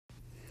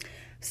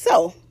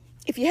So,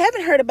 if you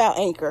haven't heard about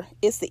Anchor,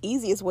 it's the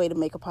easiest way to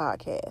make a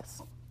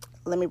podcast.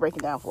 Let me break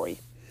it down for you.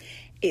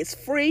 It's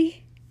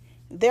free.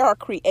 There are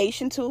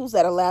creation tools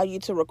that allow you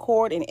to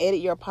record and edit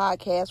your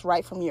podcast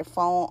right from your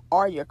phone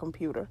or your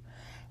computer.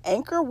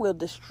 Anchor will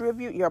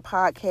distribute your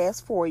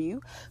podcast for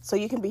you so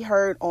you can be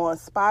heard on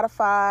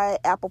Spotify,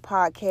 Apple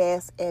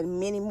Podcasts, and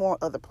many more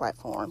other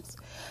platforms.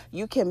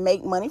 You can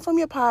make money from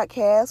your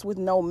podcast with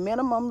no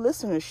minimum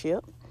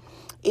listenership.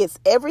 It's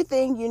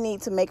everything you need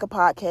to make a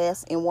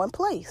podcast in one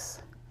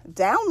place.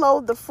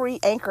 Download the free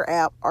Anchor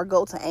app or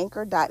go to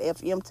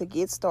anchor.fm to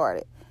get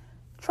started.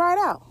 Try it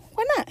out.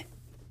 Why not?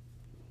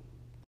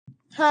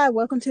 Hi,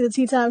 welcome to the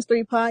Tea Times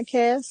 3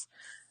 podcast.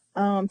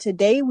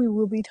 Today we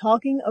will be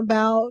talking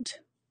about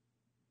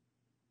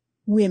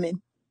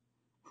women.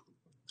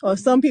 Or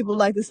some people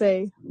like to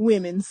say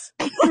women's.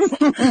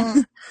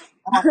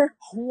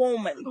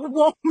 Woman.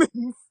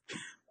 Women's.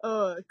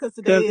 Because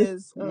today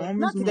is,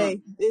 not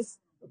today, it's,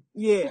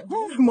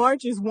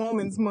 March is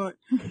Women's Month.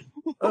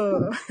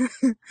 So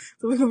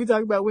we're going to be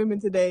talking about women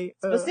today.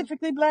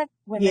 Specifically black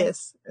women.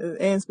 Yes,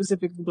 and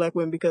specifically black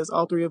women because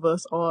all three of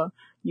us are,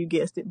 you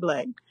guessed it,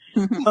 black.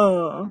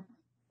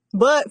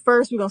 But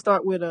first we're going to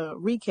start with a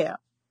recap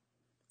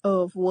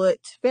of what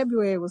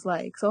February was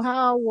like. So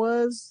how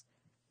was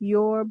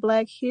your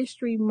Black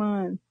History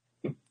Month?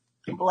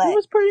 Black. It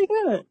was pretty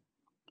good.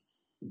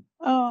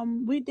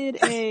 We did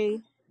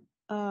a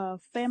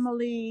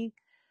family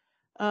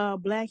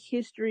Black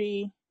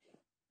History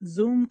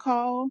Zoom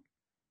call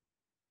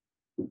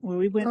where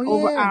we went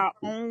over our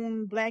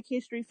own Black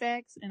History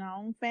facts in our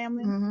own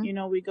family. Mhm. You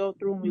know, we go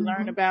through and we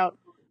learn about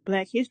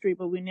Black history,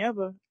 but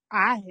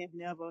I have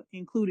never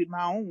included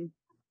my own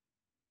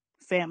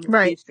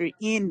family history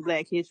in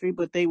Black history,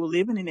 but they were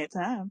living in that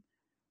time.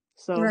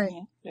 So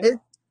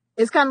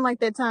it's kind of like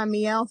that time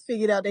Meowth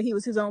figured out that he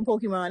was his own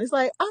Pokemon. It's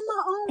like, I'm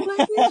my own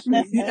Black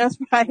history. That's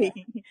right.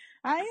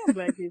 I am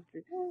Black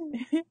history.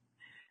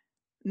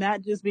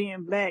 Not just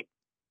being black,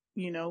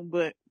 you know,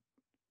 but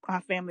our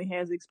family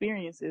has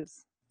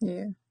experiences.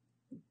 Yeah.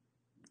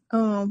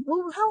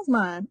 Well, how's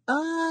mine?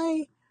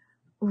 I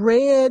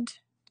read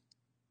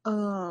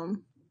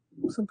some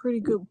pretty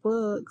good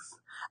books.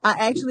 I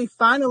actually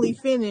finally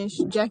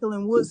finished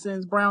Jacqueline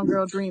Woodson's Brown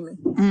Girl Dreaming.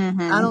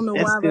 I don't know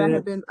why, but I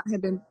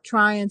have been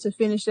trying to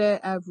finish that.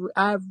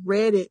 I've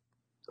read it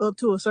up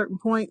to a certain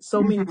point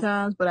so many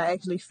times, but I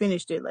actually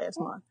finished it last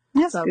month.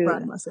 That's so good. I'm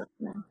proud of myself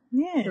now.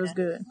 Yeah. It was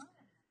good.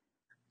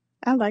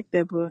 I like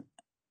that book.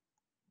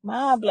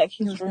 My Black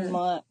History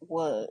Month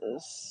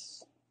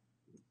was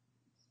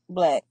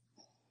black.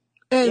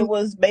 And it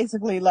was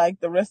basically like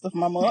the rest of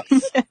my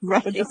months,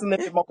 right. But just a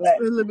little bit more black.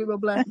 A little bit more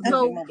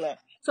black.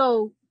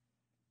 So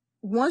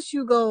once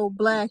you go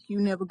black,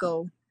 you never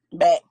go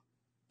back.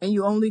 And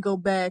you only go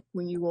back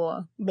when you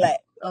are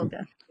black.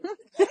 Okay.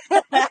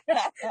 But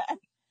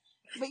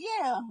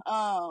yeah,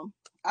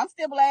 I'm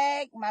still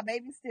black. My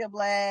baby's still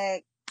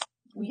black.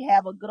 We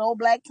have a good old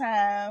black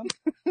time.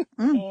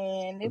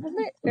 And it was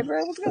lit.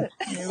 February was good.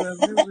 It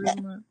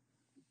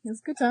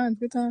was good times.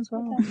 Good times for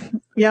all.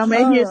 Y'all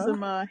may hear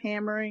some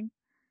hammering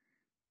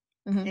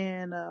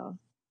and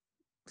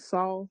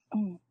saw.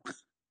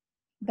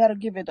 That'll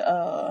give it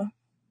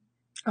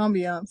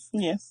ambiance.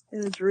 Yes. It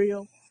is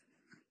real.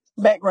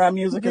 Background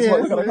music is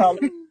what we're going to call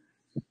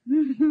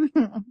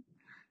it.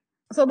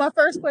 So my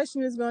first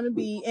question is going to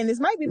be, and this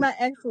might be my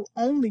actual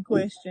only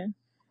question,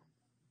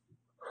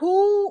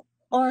 who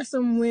are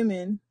some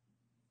women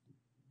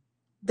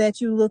that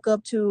you look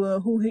up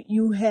to, who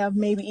you have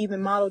maybe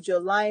even modeled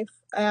your life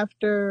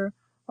after,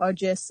 or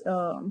just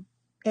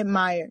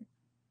admired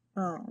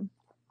up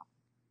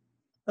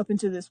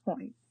until this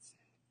point?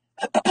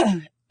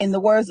 In the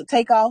words of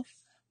Takeoff,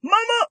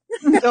 Mama!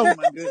 Oh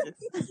my goodness.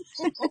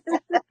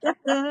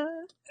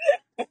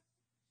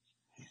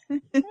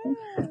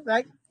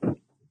 Right?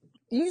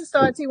 You can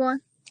start, T1.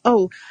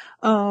 Oh,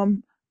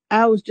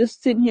 I was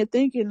just sitting here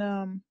thinking,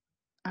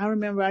 I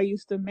remember I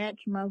used to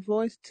match my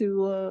voice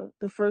to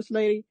the first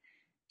lady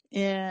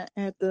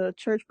at the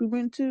church we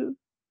went to.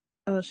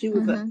 She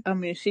was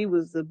she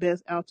was the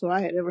best alto I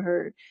had ever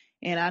heard.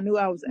 And I knew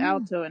I was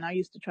alto, and I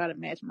used to try to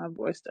match my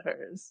voice to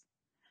hers.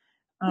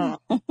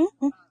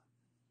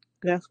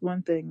 That's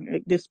one thing.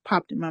 It just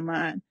popped in my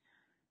mind.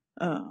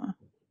 Y'all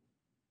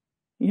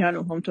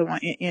know who I'm talking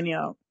about,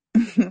 anyhow.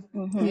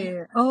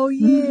 Yeah. Oh,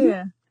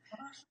 yeah.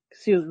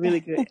 She was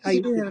really good. I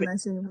used to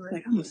nice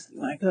like, I'm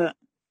like her.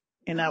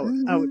 And I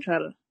would try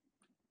to.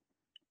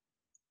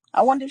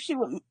 I wonder if she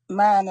would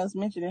mind us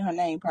mentioning her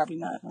name. Probably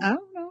not. I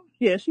don't know.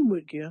 Yeah, she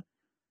would care.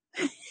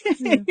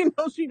 You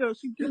know, she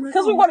does.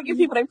 Because we want to give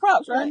people their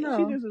props, right? I know.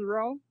 She just is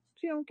raw.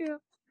 She don't care.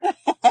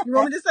 You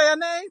want me to say her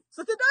name?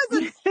 Sister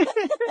Dyson.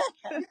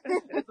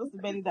 Sister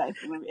Betty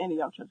Dyson. Any of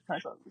y'all Church of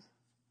Christ others.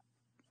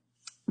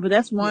 But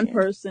that's one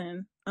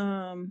person.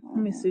 Let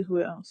me see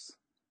who else.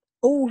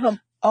 Her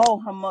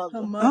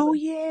mother. Oh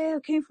yeah,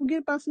 can't forget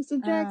about Sister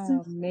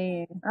Jackson. Oh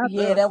man.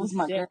 Yeah, that was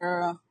my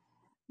girl.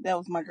 That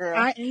was my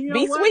girl.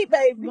 Be sweet,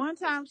 baby. One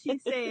time she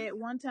said,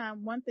 one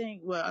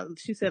thing, well,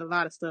 she said a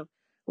lot of stuff.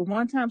 But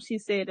one time she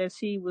said that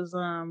she was,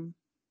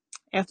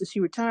 after she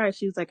retired,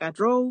 she was like, I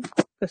drove,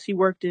 because she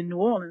worked in New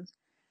Orleans.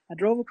 I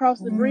drove across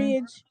the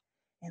bridge,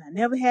 and I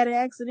never had an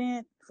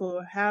accident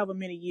for however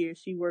many years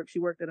she worked. She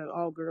worked at an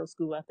all-girls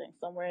school, I think,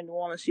 somewhere in New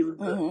Orleans. She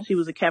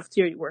was a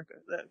cafeteria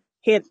worker,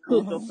 head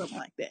cook or something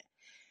like that.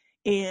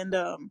 And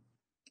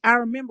I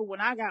remember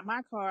when I got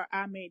my car,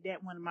 I made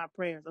that one of my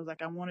prayers. I was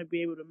like, I want to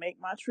be able to make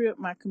my trip,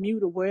 my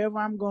commute, or wherever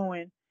I'm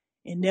going,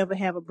 and never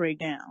have a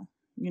breakdown.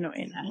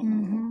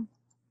 And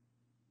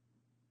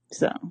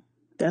so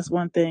that's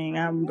one thing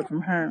I remember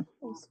from her.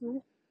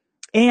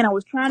 And I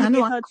was trying to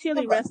get her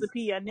chili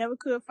recipe. I never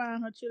could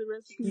find her chili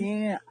recipe.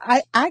 Yeah,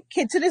 I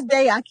can, to this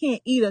day, I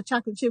can't eat a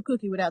chocolate chip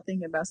cookie without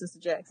thinking about Sister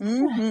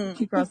Jackson.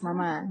 She crossed my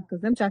mind,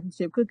 because them chocolate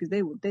chip cookies,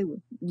 they were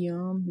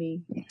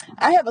yummy.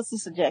 I have a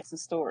Sister Jackson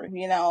story.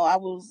 I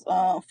was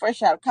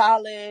fresh out of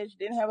college,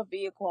 didn't have a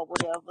vehicle or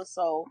whatever.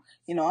 So,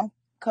 I'm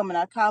coming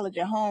out of college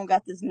at home,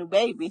 got this new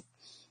baby.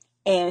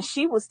 And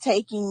she was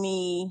taking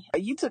me,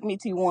 you took me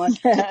to one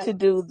to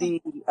do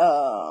the,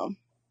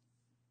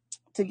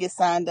 to get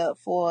signed up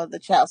for the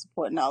child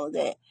support and all of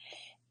that.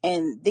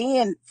 And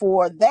then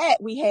for that,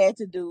 we had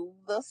to do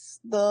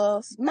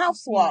the mouth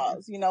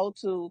swabs,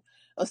 to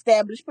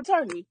establish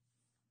paternity.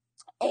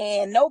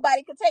 And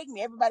nobody could take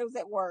me. Everybody was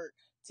at work.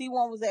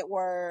 T1 was at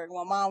work.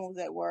 My mom was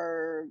at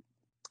work.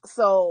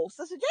 So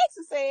Sister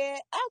Jackson said,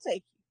 I'll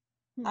take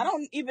you. I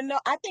don't even know.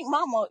 I think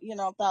Mama,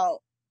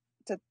 thought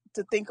to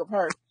think of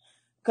her.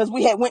 Because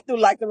we had went through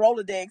like the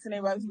Rolodex and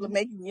everybody was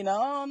making,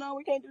 oh no,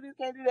 we can't do this,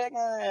 can't do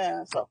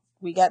that. So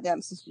we got down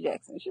to Sister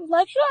Jackson. She was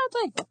like, sure,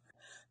 I'll take her.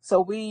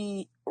 So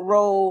we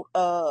rode,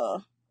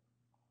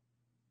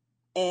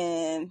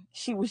 and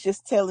she was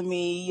just telling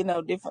me,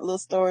 different little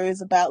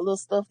stories about little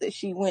stuff that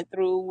she went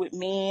through with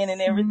men and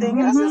everything.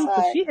 And I was just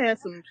like, she had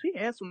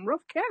some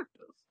rough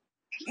characters.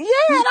 Yeah,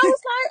 and I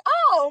was like,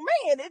 oh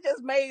man, it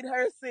just made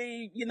her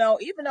seem,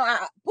 even though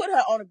I put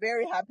her on a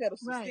very high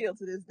pedestal still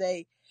to this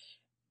day,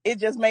 it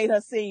just made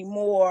her seem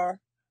more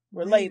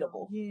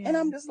relatable. Yeah. And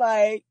I'm just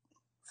like,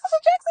 Sister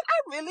Jackson,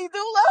 I really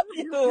do love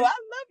you. I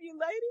love you,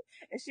 lady.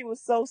 And she was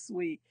so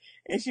sweet.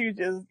 And she was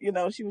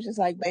just, she was just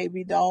like,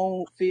 baby,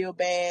 don't feel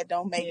bad.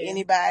 Don't make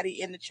anybody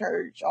in the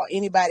church or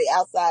anybody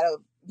outside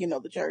of,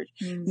 the church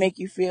make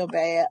you feel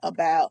bad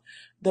about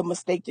the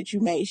mistake that you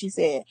made. She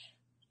said,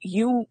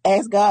 you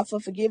ask God for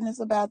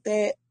forgiveness about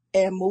that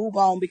and move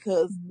on,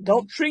 because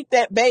don't treat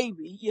that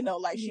baby,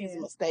 like she's a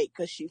mistake,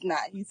 because she's not.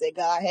 He said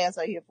God has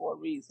her here for a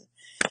reason.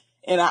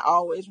 And I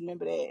always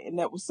remember that. And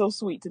that was so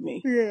sweet to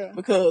me. Yeah.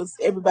 Because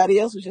everybody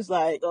else was just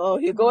like, oh,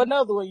 here go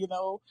another one,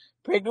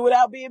 pregnant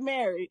without being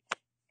married.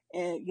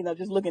 And,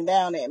 just looking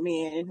down at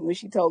me. And when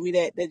she told me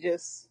that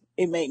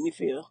it made me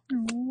feel,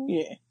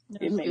 it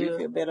made me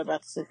feel better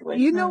about the situation.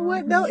 You know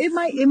what though? It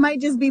might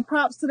just be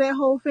props to that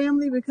whole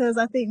family, because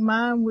I think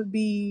mine would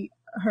be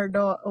her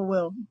daughter,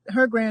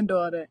 her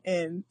granddaughter,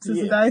 and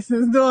Sister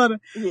Dyson's daughter.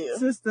 Yeah.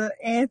 Sister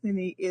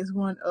Anthony is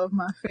one of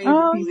my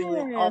favorite people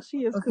in all she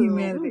is of cool.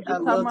 humanity. I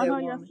love that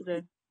woman.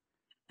 Yesterday.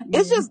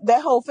 It's just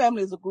that whole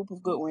family is a group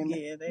of good women.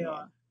 Yeah, they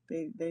are.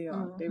 They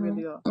are. They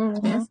really are.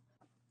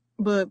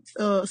 But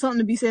something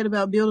to be said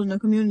about building a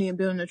community and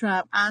building a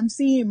tribe. I'm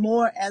seeing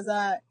more as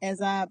I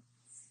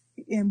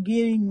am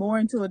getting more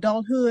into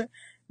adulthood,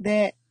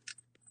 that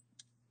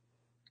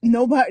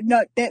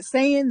that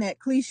saying, that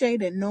cliche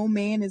that no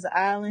man is an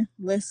island,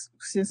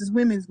 since it's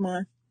Women's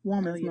Month,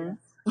 Month.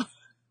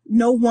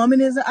 No woman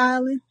is an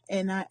island,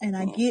 and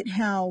I get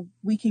how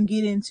we can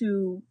get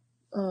into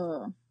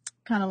kind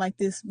of like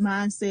this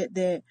mindset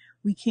that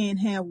we can't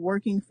have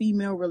working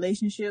female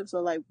relationships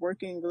or like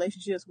working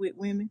relationships with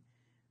women,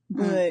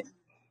 but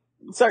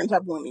certain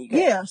type of women you can.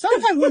 Yeah,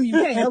 certain type of women you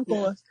can, of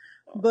course.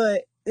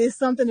 But it's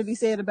something to be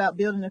said about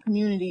building a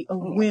community of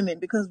women,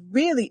 because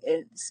really,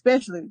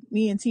 especially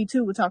me and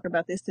T2 were talking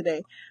about this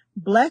today,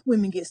 Black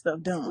women get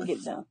stuff done. We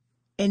get done.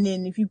 And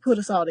then if you put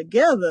us all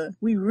together,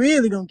 we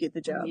really gonna get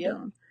the job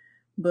done.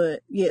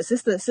 But yeah,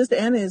 Sister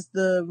Anna is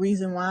the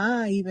reason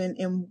why I even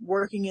am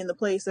working in the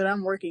place that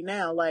I'm working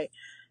now. Like,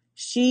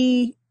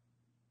 she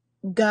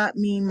got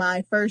me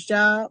my first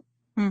job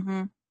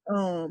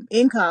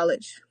in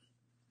college.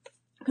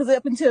 Because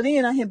up until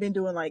then, I had been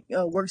doing like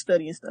work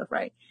study and stuff,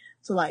 right?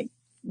 So like,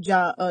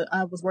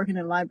 I was working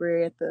in the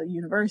library at the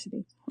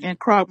university. And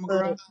Krav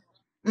McGraw.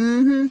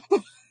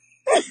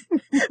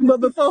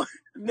 But before,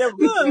 never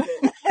look,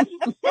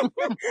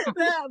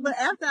 but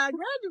after I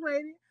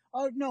graduated,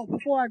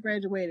 before I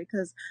graduated,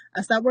 because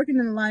I stopped working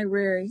in the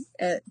library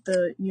at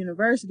the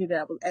university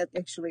that I was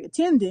actually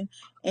attending,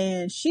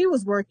 and she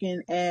was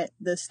working at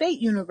the state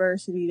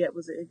university that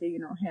was,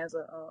 has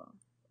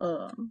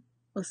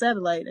a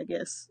satellite, I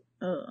guess,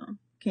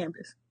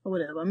 campus or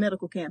whatever, a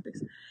medical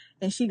campus.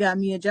 And she got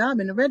me a job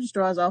in the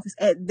registrar's office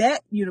at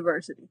that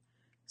university.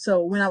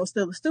 So when I was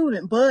still a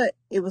student, but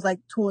it was like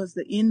towards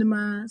the end of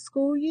my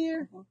school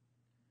year.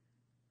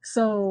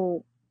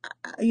 So,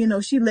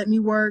 she let me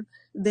work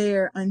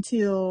there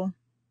until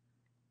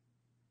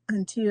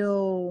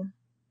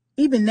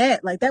even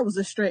that, like, that was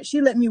a stretch.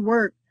 She let me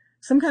work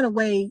some kind of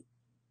way.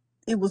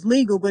 It was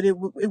legal, but it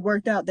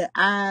worked out that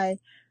I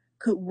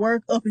could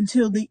work up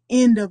until the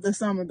end of the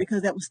summer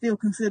because that was still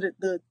considered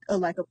the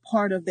like a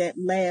part of that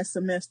last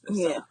semester.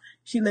 Yeah. So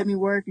she let me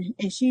work,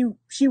 and she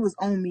was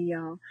on me,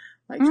 y'all,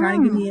 like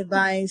trying to give me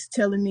advice,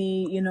 telling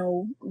me,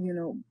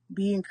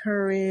 be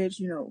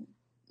encouraged,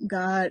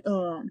 God,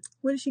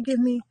 what did she give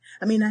me?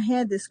 I mean, I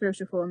had this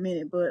scripture for a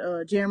minute,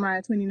 but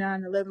Jeremiah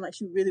 29:11, like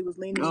she really was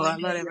leaning Oh, me I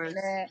love that heavy verse. on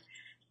that.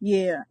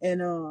 Yeah,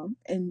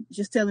 and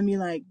just telling me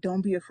like,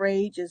 don't be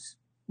afraid, just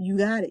you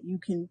got it.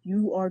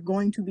 You are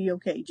going to be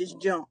okay.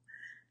 Just jump.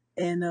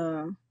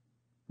 And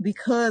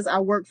because I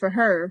worked for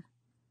her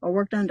or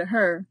worked under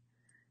her,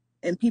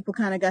 and people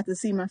kind of got to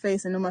see my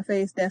face and know my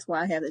face, that's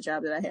why I have the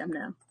job that I have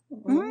now.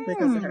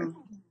 Because of her.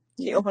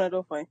 She opened the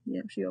door for you.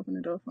 Yep, she opened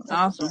the door for me.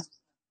 Awesome.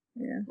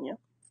 Yeah. Yep.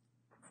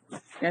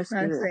 That's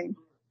Trying to good. say,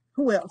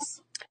 who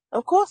else?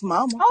 Of course,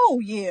 Mama. Oh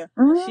yeah.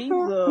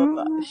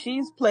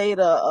 She's played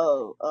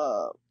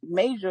a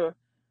major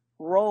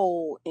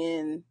role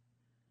in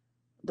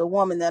the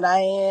woman that I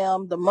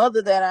am, the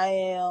mother that I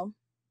am.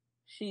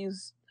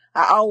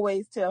 I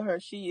always tell her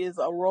she is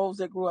a rose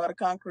that grew out of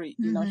concrete.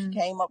 You know, she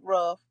came up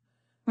rough.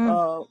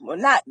 Well,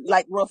 not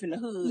like rough in the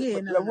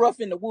hood, but rough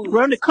in the woods.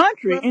 Run the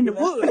country in the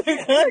woods.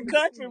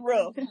 Country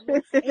rough. and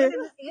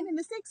in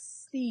the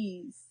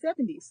 60s,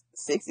 70s.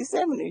 60s,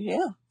 70s,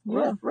 yeah.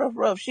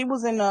 Rough. She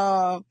was in,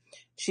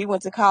 she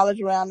went to college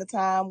around the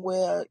time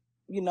where,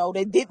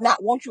 they did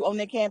not want you on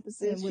their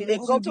campuses. She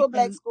didn't go to a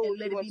black school.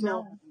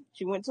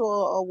 She went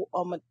to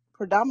a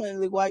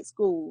predominantly white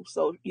school.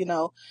 So,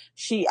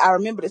 I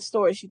remember the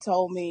story she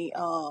told me,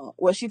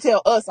 she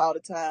tell us all the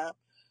time,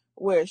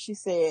 where she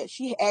said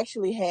she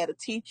actually had a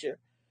teacher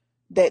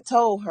that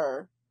told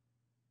her,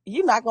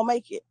 you're not going to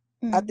make it.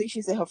 I think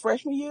she said her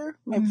freshman year,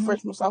 maybe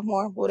freshman,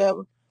 sophomore,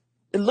 whatever.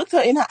 It looked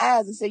her in her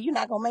eyes and said, you're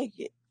not going to make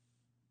it.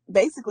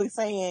 Basically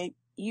saying,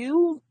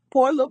 you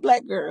poor little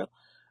black girl,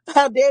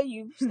 how dare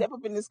you step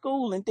up in the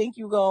school and think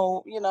you're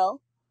going to,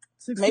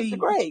 make the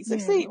grade,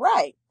 succeed,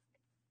 right?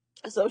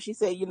 So she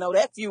said,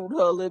 that fueled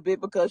her a little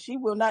bit because she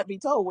will not be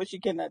told what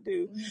she cannot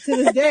do. To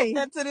this day.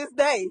 To this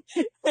day.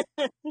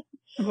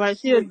 But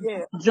she'll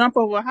jump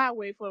over a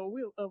highway for a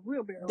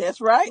wheelbarrow. That's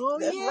right. Oh,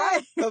 That's yeah.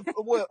 right.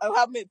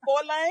 How many?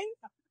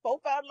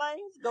 5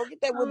 lanes? Go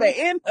get that wheelbarrow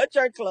in her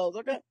church clothes,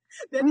 okay?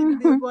 That need to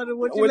be a part of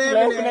what you're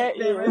laughing at.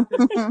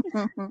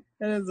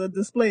 That is a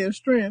display of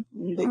strength.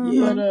 But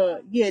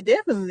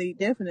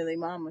definitely,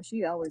 Mama.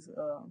 She always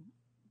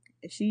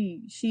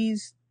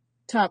she's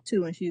top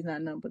 2 and she's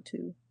not number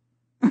 2.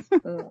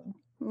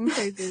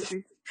 Okay,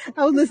 Dizzy.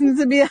 I was listening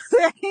to Beyonce.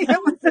 I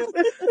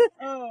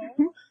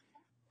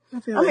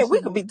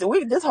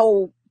mean, this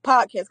whole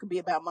podcast could be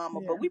about Mama,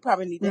 but we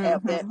probably need to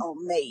have that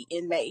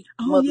in May.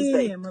 Mother's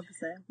Day. Mother's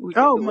Day.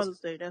 Mother's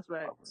Day. That's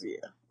right.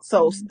 Yeah.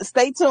 So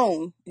stay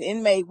tuned.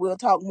 In May, we'll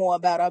talk more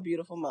about our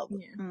beautiful mother.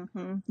 Yeah.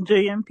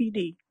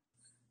 JMPD.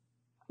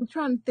 I'm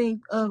trying to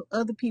think of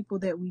other people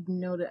that we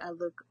know that I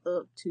look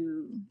up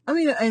to. I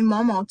mean, and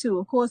Mama too.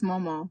 Of course,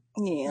 Mama.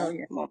 Yeah.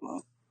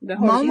 Mama. She's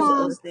Mama,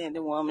 an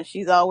understanding woman.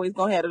 She's always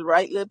gonna have the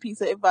right little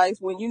piece of advice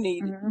when you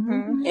need it,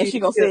 and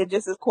she's gonna say it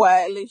just as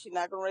quietly. She's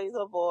not gonna raise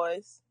her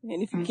voice,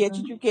 and if you catch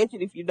it, you catch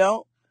it. If you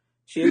don't,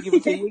 she'll give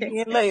it to you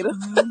again later.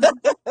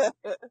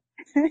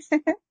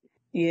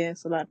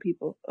 Yes, a lot of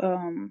people.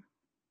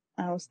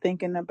 I was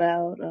thinking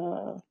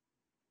about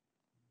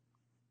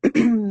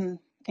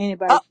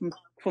anybody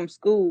from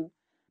school.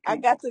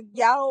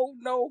 Y'all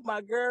know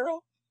my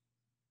girl.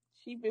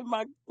 She been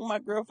my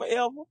girl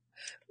forever,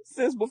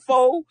 since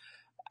before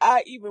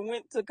I even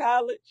went to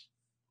college.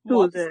 Who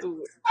was that?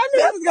 Stewart. I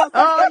knew I was gonna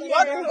talk about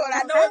Martha Stewart.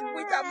 I know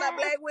we talking about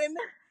black women.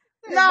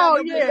 No,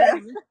 yeah.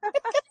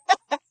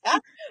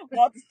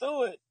 Martha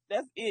Stewart.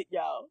 That's it,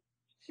 y'all.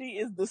 She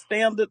is the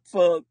standard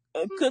for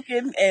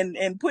cooking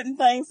and putting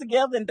things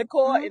together and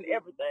decor and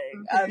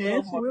everything. I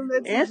love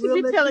Martha. And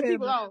she be telling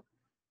people off.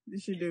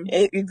 She do.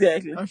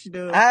 Exactly. Oh, she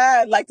does.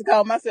 I like to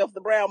call myself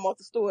the brown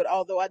Martha Stewart,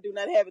 although I do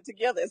not have it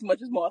together as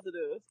much as Martha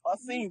does, or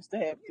seems to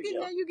have it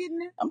together. You getting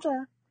there? I'm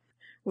trying.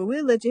 Well,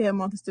 we'll let you have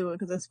Martha Stewart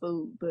because that's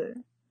food, but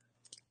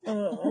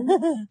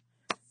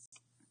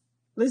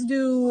let's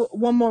do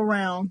one more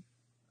round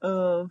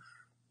of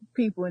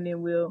people and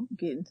then we'll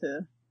get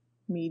into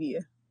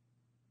media.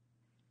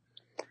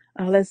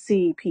 Let's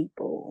see,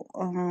 people.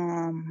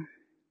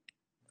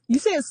 You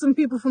said some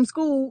people from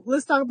school.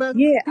 Let's talk about.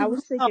 Yeah, I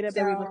was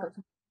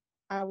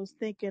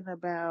thinking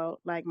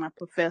about like my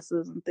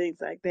professors and things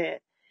like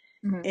that,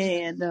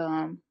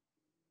 and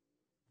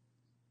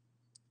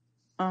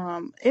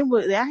it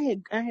was I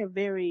had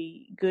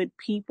very good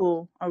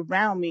people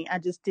around me. I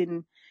just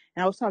didn't.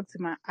 And I was talking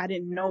to I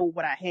didn't know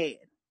what I had.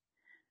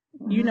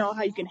 You know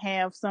how you can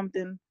have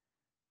something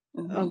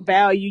of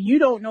value. You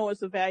don't know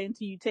it's a value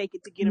until you take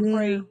it to get a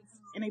praise.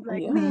 And they be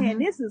like, man,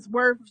 this is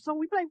worth. So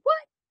we be like,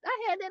 what? I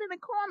had that in the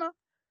corner.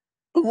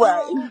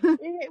 Right.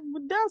 It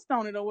with dust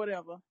on it or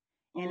whatever.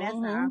 And that's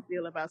how I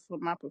feel about some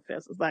of my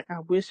professors. Like, I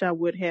wish I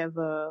would have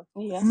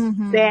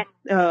sat,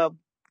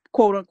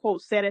 quote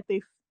unquote, sat at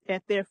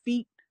their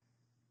feet.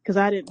 Because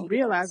I didn't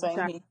realize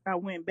until I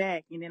went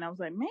back. And then I was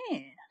like,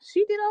 man,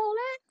 she did all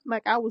that.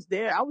 Like I was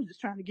there. I was just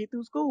trying to get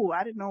through school.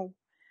 I didn't know.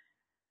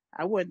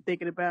 I wasn't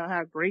thinking about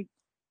how great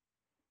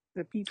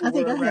the people I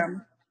think were I have. around me.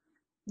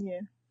 Yeah.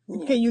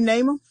 Yeah. Can you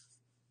name them?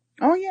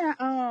 Oh yeah.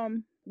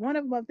 One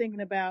of them I'm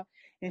thinking about,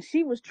 and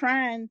she was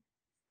trying.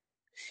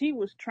 She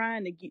was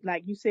trying to get,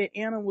 like you said,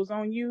 Anna was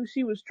on you.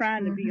 She was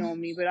trying to be Mm-hmm. on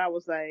me, but I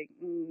was like,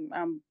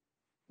 I'm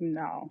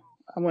no,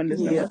 I wasn't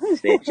listening to Yeah. what she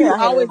said. She would I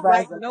had an always write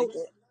advisor like notes.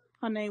 that.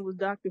 Her name was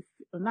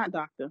not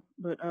Doctor,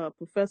 but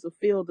Professor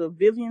Fielder,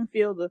 Vivian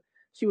Fielder.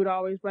 She would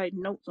always write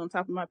notes on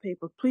top of my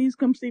paper. Please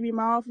come see me in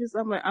my office.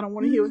 I'm like, I don't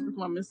want to hear what this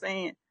woman is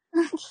saying.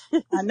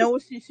 I know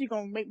what she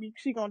gonna make me.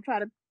 She gonna try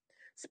to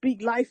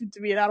speak life into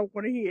me, and I don't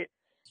want to hear it.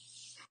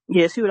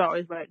 Yeah, she would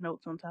always write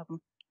notes on top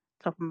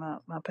of my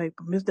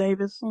paper. Miss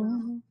Davis,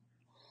 Mm-hmm.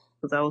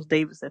 because I was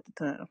Davis at the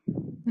time.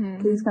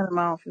 Please Mm-hmm. come to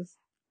my office.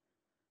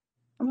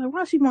 I'm like,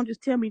 why she won't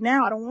just tell me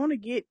now? I don't want to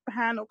get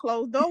behind no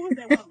closed doors.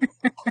 That woman.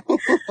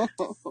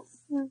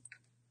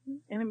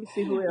 And let me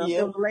see who else. There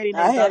Yeah. was a lady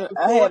named Dr.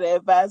 I had Ford. an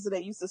advisor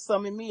that used to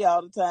summon me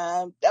all the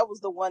time. That was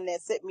the one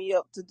that set me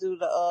up to do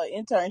the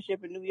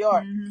internship in New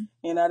York,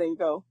 Mm-hmm. and I didn't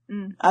go.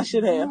 I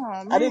should Mm-hmm. have.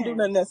 Oh I didn't do man.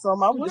 nothing that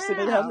summer. I was just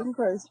sitting there Wow. looking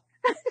crazy.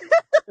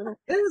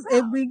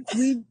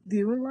 We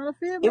deal with a lot of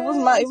It was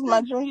my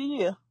females too. junior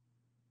year.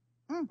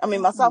 Mm, I mean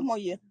mm, my mm. sophomore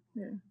year.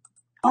 Yeah.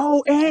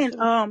 Oh, I and should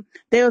have.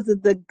 there was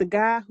the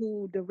guy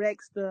who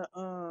directs the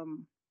God,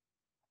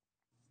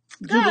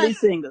 Jubilee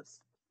Singers.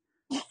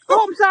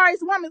 Oh, I'm sorry.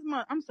 It's Women's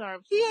Month. I'm sorry.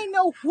 he ain't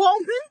no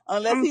woman.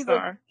 Unless I'm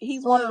sorry.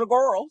 he's one of the Well,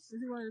 girls.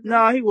 is he one of the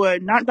girls? No, he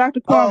would not. Dr.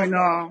 Oh, Kwame. okay.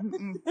 No.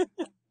 Mm-mm.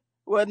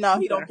 Well, no,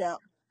 I'm he don't sorry.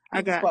 count. I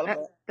He got that.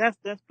 disqualified.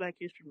 That's Black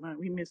History Month.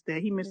 We missed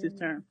that. He missed his Yeah.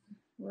 turn.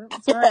 Well,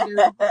 sorry, dude.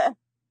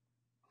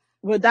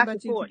 Well, How Dr.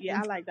 about you, Ford. Yeah,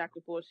 Kiki? I like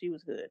Dr. Ford. She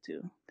was good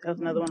too. That was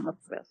another one of Mm-hmm.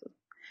 my professors.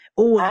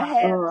 Oh, I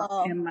had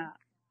and my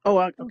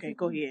okay,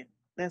 go ahead.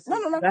 That's no, it.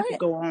 no, no, 'Cause go I could ahead.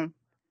 go on.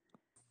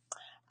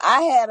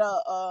 I had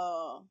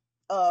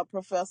a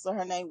professor.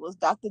 Her name was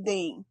Dr.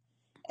 Dean,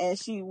 and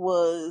she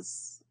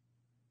was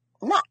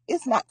not.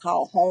 It's not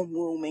called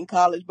homeroom in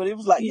college, but it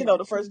was like Yeah,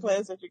 the she first was there.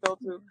 class that you go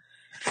to.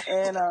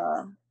 And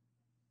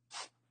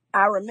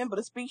I remember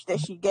the speech that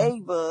she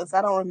gave us.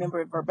 I don't remember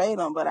it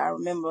verbatim, but I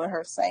remember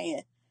her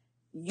saying,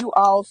 "You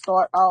all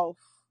start off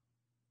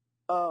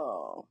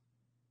uh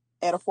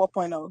at a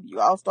 4.0. You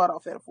all start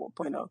off at a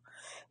 4.0.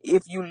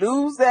 If you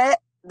lose that,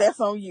 that's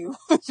on you."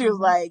 She was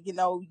Mm-hmm. like,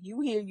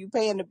 you here, you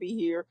paying to be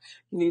here.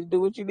 You need to do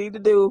what you need to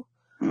do,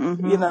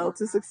 Mm-hmm.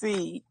 to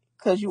succeed,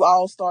 because you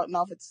all starting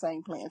off at the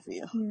same playing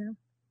field. Yeah.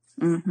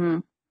 Mm-hmm.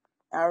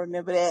 I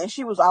remember that. And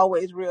she was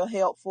always real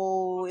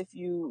helpful if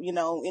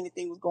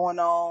anything was going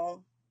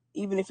on,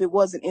 even if it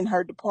wasn't in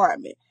her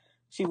department.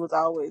 She was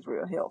always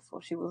real helpful.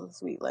 She was a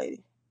sweet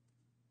lady.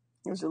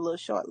 It was a little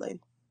short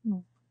lady.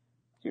 Mm.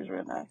 She was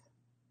real nice.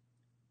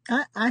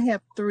 I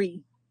have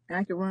three.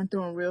 I can run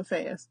through them real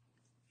fast.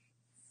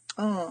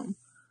 Um,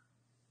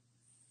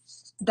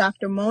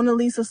 Dr. Mona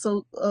Lisa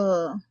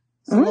Mm.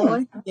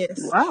 Saloy. Yes.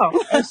 Wow.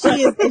 And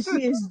she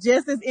is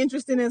just as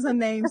interesting as her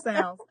name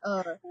sounds.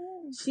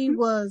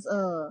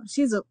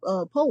 She's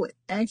a poet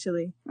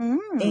actually.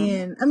 Mm.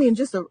 And I mean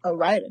just a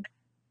writer.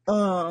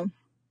 Um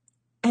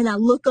and I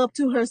look up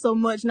to her so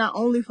much, not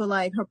only for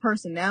like her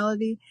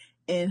personality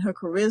and her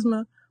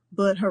charisma,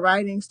 but her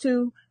writings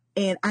too.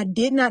 And I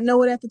did not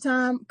know it at the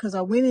time because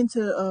I went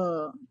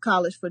into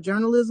college for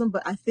journalism,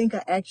 but I think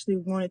I actually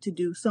wanted to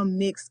do some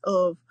mix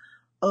of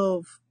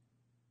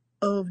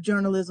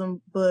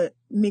journalism, but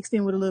mixed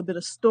in with a little bit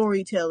of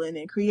storytelling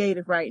and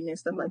creative writing and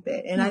stuff like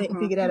that. And I didn't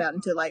Mm-hmm. figure that out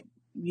until like,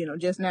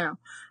 just now.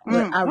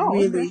 But Mm.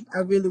 Oh, okay. I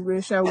really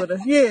wish I would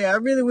have, I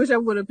really wish I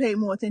would have paid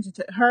more attention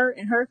to her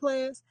in her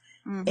class.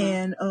 Mm-hmm.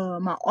 And,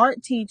 my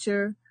art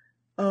teacher,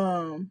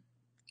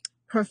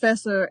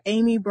 Professor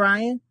Amy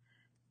Bryan,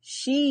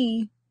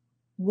 she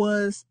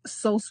was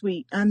so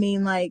sweet. I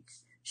mean, like,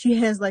 she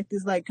has like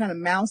this like kind of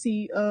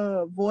mousy,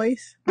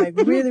 voice, like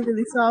really,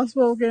 really soft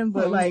spoken,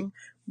 but like,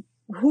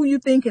 Mm-hmm. who you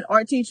think an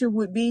art teacher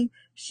would be,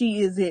 she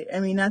is it. I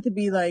mean, not to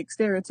be like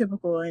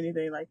stereotypical or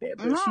anything like that,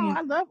 but No,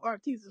 I love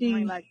art teachers when they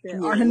she, like that.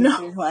 Yeah, I Art know,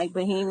 she's like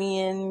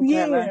bohemian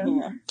kind of. yeah.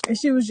 Yeah. And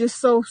she was just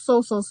so,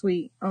 so, so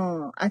sweet.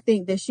 I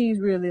think that she's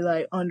really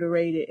like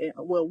underrated.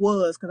 Well,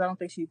 was, because I don't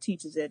think she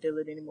teaches at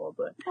Dillard anymore,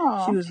 but she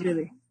Oh. was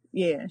really,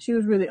 she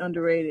was really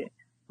underrated.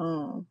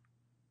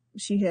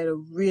 She had a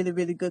really,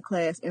 really good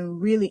class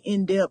and really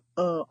in-depth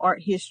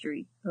art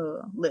history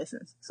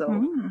lessons. So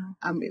Mm.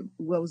 I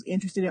was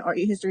interested in art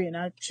history, and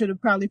I should have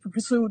probably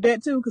pursued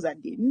that too because I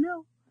didn't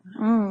know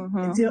Mm-hmm.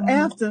 until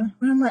after.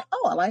 But I'm like,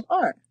 oh, I like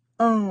art.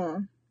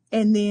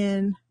 And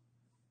then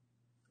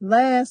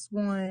last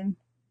one,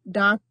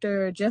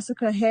 Dr.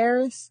 Jessica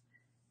Harris.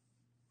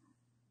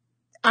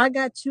 I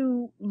got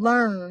to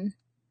learn,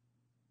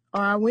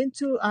 or I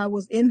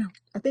was in,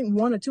 I think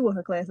one or two of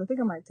her classes. I think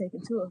I might have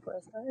taken two of her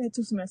classes. I had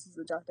 2 semesters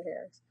with Dr.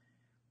 Harris.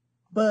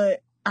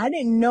 But I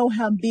didn't know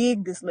how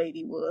big this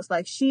lady was.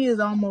 Like, she is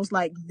almost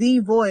like the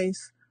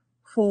voice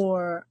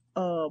for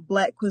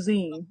Black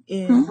cuisine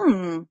in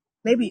Mm.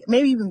 maybe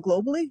even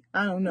globally.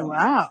 I don't know.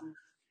 Wow.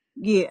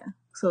 Yeah.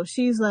 So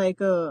she's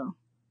like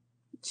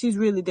she's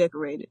really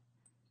decorated.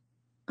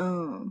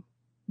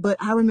 But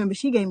I remember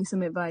she gave me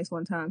some advice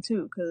one time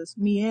too, because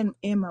me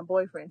and my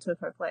boyfriend took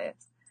her class.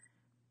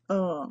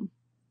 And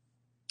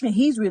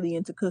he's really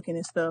into cooking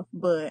and stuff,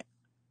 but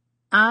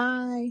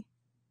I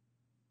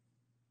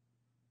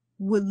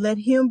would let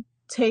him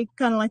take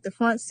kind of like the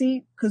front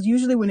seat, because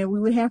usually whenever we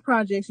would have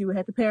projects, you would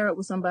have to pair up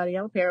with somebody.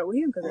 I would pair up with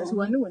him because that's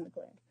who I knew in the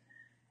class.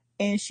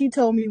 And she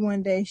told me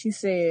one day, she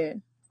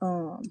said,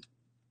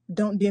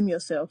 don't dim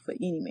yourself for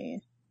any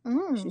man.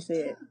 She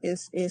said,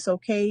 it's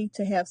okay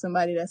to have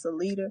somebody that's a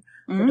leader,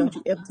 but don't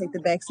you ever take the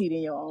back seat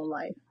in your own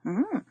life.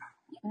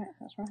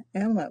 That's right.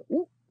 And I'm like,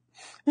 ooh.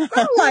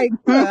 I'm like,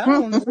 well, I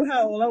don't know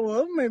how old I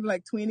was, maybe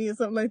like 20 or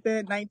something like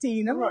that,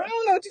 19. I'm like, I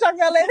don't know what you're talking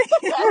about, lady.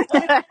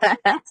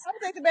 I'm gonna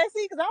take the back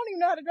seat because I don't even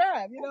know how to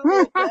drive, you know.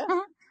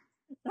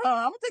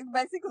 I'm gonna take the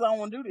back seat because I don't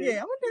want to do this.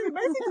 Yeah, I'm gonna take the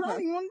back seat because I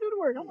don't even want to do the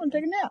work. I want to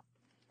take a nap.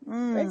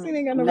 Back seat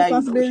ain't got no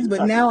responsibilities,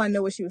 but now I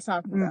know what she was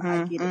talking about.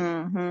 I get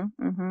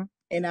it.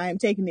 And I am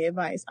taking the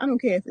advice. I don't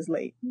care if it's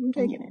late. I'm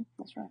taking it.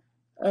 That's right.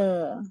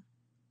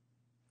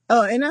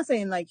 And not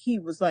saying like he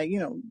was like, you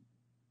know,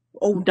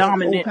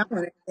 dominant,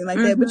 overpowering anything like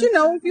that. But you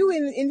know, if you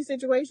in any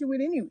situation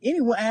with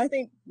anyone, I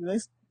think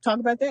let's talk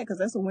about that because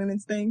that's a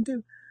women's thing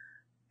too.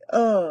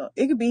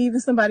 It could be even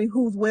somebody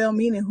who's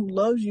well-meaning, who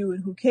loves you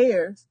and who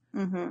cares,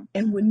 and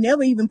would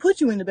never even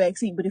put you in the back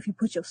seat. But if you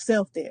put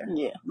yourself there,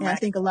 and I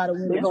think a lot of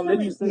women, they're gonna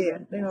let you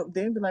sit there.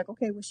 They'll be like,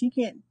 okay, well, she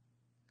can't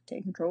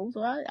take control,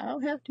 so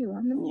I'll have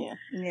to.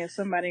 Yeah,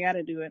 somebody got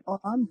to do it.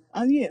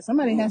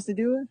 Somebody has to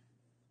do it.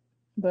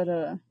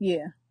 But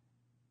yeah.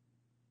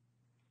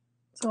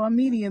 So our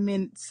media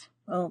minutes.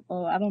 I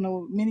don't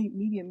know, many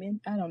media men.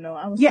 I don't know.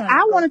 I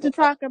wanted to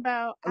talk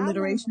about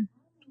alliteration.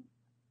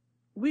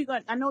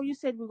 I know you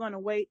said we're gonna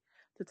wait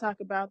to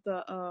talk about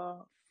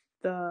the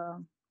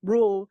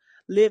rural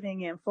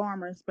living and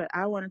farmers, but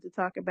I wanted to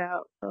talk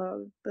about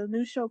the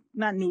new show,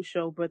 not new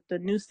show, but the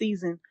new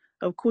season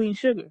of Queen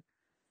Sugar.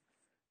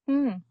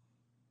 And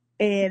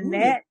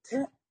that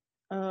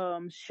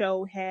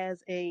show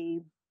has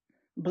a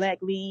black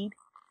lead.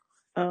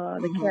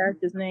 The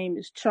character's name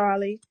is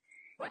Charlie,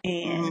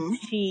 and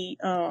she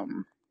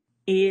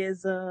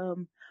is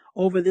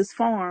over this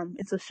farm.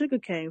 It's a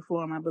sugarcane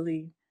farm, I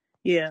believe.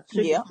 Yeah,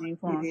 sugarcane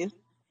farm. It is.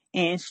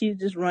 And she's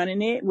just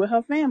running it with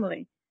her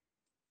family.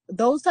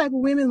 Those type of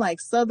women, like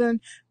Southern,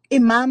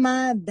 in my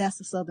mind,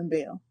 that's a Southern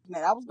belle.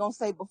 Now, I was gonna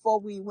say before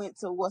we went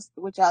to what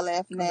y'all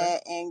laughing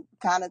at, and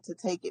kind of to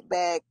take it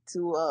back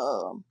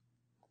to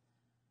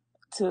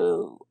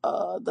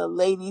the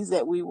ladies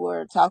that we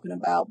were talking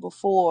about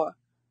before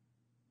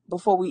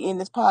we end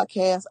this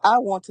podcast. I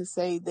want to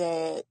say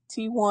that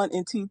T1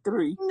 and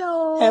T3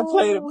 have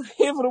played a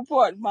pivotal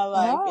part in my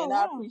life, and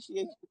I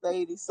appreciate you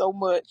ladies so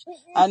much.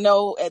 I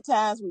know at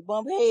times we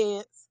bump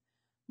heads,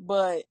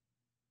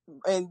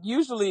 and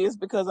usually it's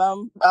because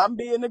I'm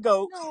being the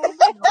goat.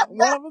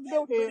 One of us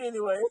go ahead.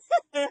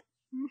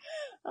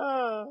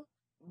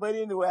 But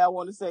anyway, I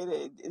want to say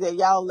that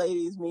y'all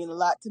ladies mean a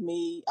lot to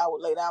me. I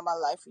would lay down my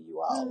life for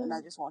you all, and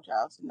I just want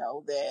y'all to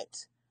know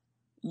that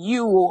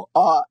you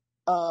are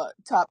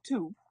top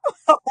two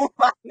on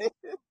my list.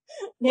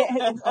 Yeah,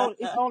 it's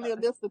only a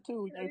list of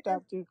two. You're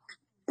top two.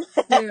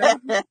 Yeah.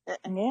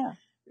 Yeah.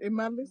 In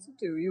my list of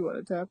two, you are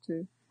the top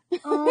two.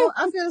 Oh,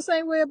 I feel the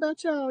same way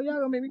about y'all. Y'all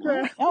gonna make me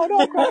cry. Oh,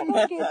 don't cry.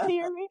 Don't get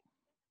teary.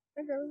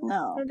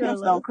 No,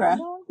 pimps don't cry.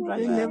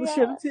 They never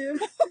shed a tear.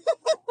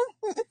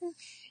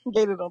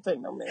 Gator don't take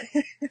no mess.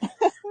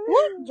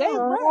 What? James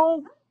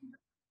Brown?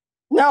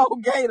 No,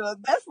 Gator.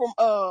 That's from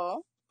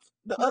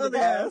the other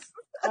guys.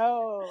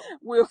 Oh,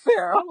 Will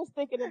Ferrell. I was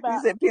thinking about. He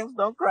said pimps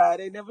don't cry.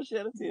 They never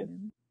shed a tear.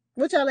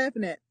 What y'all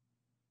laughing at?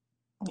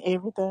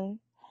 Everything.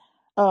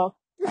 Oh,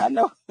 I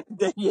know.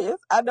 Yes,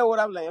 I know what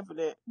I'm laughing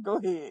at. Go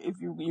ahead if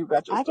you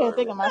got your story. I can't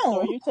think of my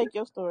story. You take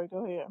your story.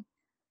 Go ahead.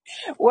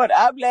 What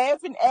I'm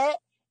laughing at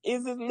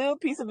is this little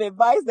piece of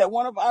advice that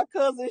one of our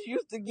cousins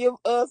used to give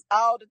us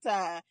all the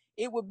time.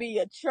 It would be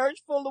a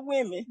church full of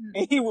women,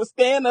 and he would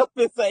stand up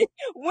and say,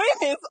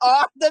 "Women's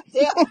are the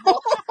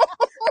devil."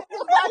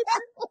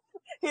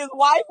 His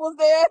wife was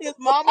there. His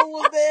mama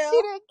was there.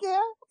 He didn't care.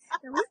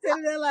 And we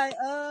sitting there like,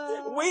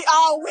 we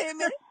all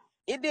women.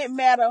 It didn't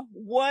matter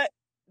what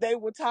they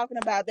were talking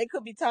about. They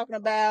could be talking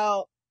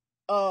about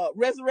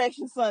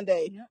Resurrection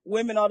Sunday. Yep.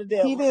 Women are the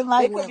devil. He didn't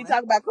like They could be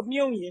talking about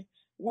communion.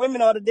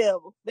 Women are the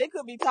devil. They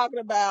could be talking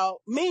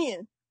about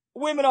men.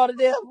 Women are the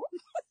devil.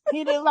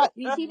 He didn't like.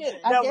 He didn't.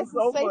 I guess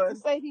it's safe to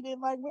say he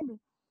didn't like women.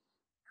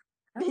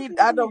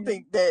 I don't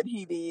think that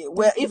he did.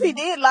 Well, if he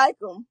did like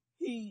them,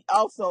 he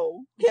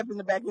also kept in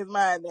the back of his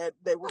mind that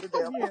they were the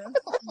devil. Yeah.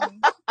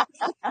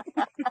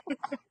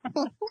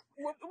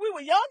 We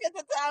were young at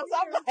the time, so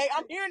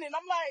I'm hearing it, and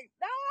I'm like,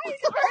 no, I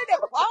ain't never heard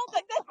that before. I don't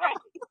think that's right.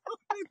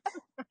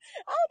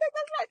 I don't think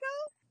that's right,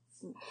 though.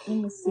 Let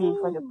me see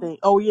if I can think.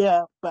 Oh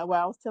yeah, but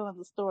I was telling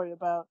the story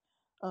about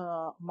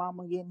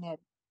Mama getting that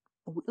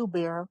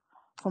wheelbarrow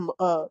from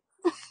a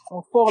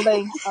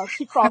 4-lane.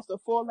 She crossed a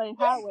 4-lane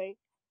highway,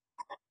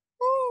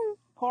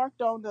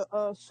 parked on the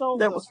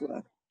shoulder. That was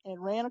fun.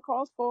 and ran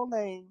across 4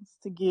 lanes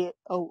to get it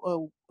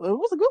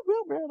was a good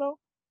wheelbarrow though.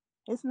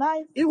 It's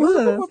nice. It It was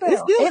a good was. It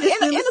wheelbarrow. still. In It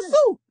a still is.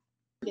 suit.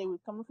 They was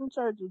coming from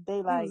church. It was It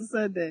daylight. was a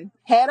Sunday.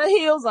 Had her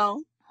heels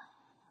on.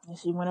 And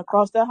she went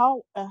across the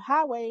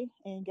highway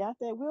and got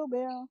that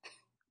wheelbarrow,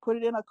 put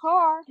it in a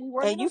car. We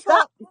weren't And in you a truck.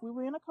 stopped. If we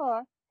were in a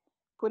car,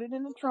 put it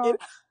in the trunk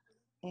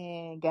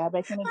and got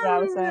back in the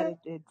driver's side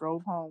and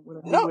drove home with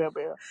a new No,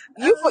 wheelbarrow.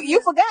 you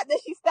forgot that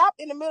she stopped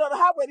in the middle of the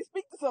highway to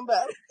speak to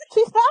somebody.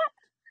 She stopped.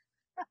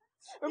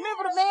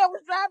 Remember the man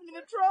was driving in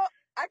the truck?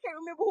 I can't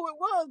remember who it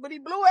was, but he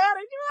blew out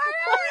and you were like,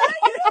 hey,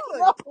 how you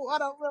doing? No, I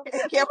don't remember.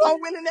 And kept on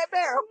wheeling that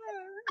barrel.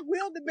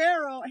 Wheeled the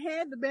barrel,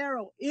 had the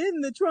barrel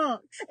in the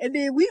trunk, and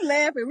then we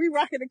laughing, we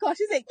rocking the car.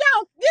 She said,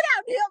 "Yo, get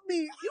out and help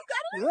me. You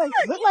got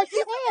it." Look like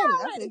you had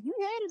it. I said, you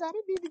had it. I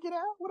didn't need to get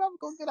out. What I'm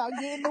going to get out?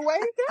 Get in the way?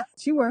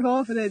 She worked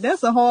hard for that.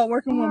 That's a hard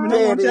working woman. I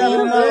That want y'all to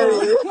is, know. that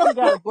is. She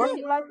got a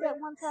bucket like that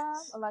one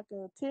time, like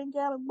a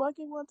 10-gallon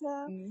bucket one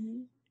time.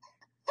 Mm-hmm.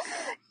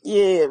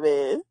 Yeah,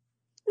 man.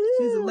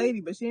 She's a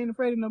lady, but she ain't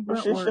afraid of no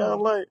grunt She work. sure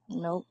like.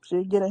 Nope,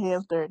 she'll get her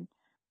hands dirty.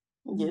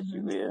 Yes,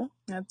 you will.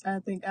 I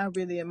think I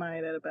really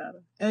admire that about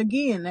her.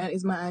 Again, that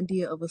is my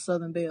idea of a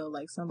Southern belle,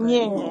 like somebody.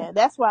 Yeah,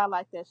 that's why I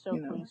like that show,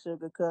 You know. Queen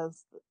Sugar,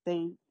 because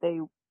they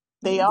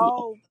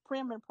all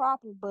prim and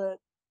proper, but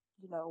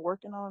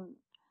working on,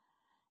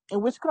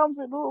 and which comes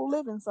with rural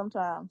living.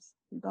 Sometimes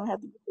you don't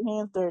have to get your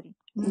hands dirty.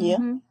 Yeah.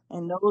 Mm-hmm.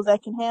 And those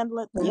that can handle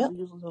it, those Yep. are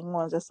usually the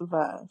ones that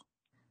survive.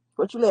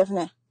 What you laughing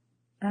at?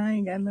 I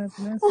ain't got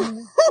nothing else to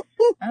say.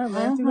 I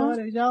laugh too hard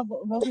at y'all,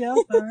 both of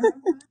y'all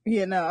starting.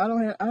 Yeah, no, I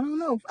don't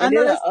know. I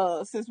know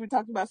that's Since we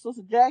talked about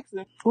Sister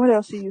Jackson. What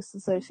else she used to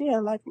say? She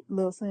had like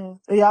little sayings.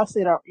 Y'all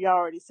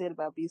already said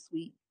about be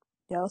sweet.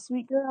 Y'all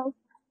sweet girls.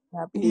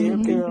 Y'all be Yeah,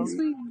 sweet be girls.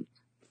 sweet.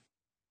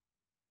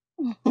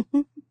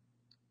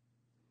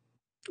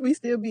 We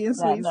still being I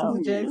sweet, know.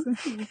 Sister Jackson.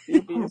 You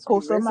still being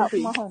Post sweet. something out for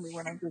Recipe. my homie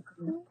when I get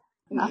to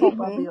him. I hope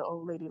I'll be an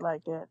old lady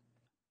like that.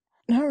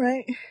 All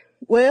right.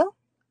 Well,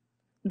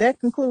 that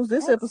concludes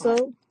this Excellent.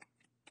 episode.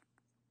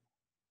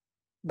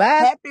 Bye.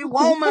 Happy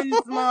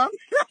Woman's Month.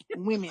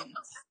 Women's.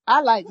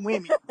 I like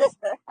women's.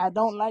 I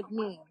don't like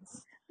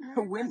men's.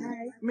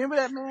 Women. Remember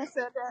that man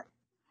said that?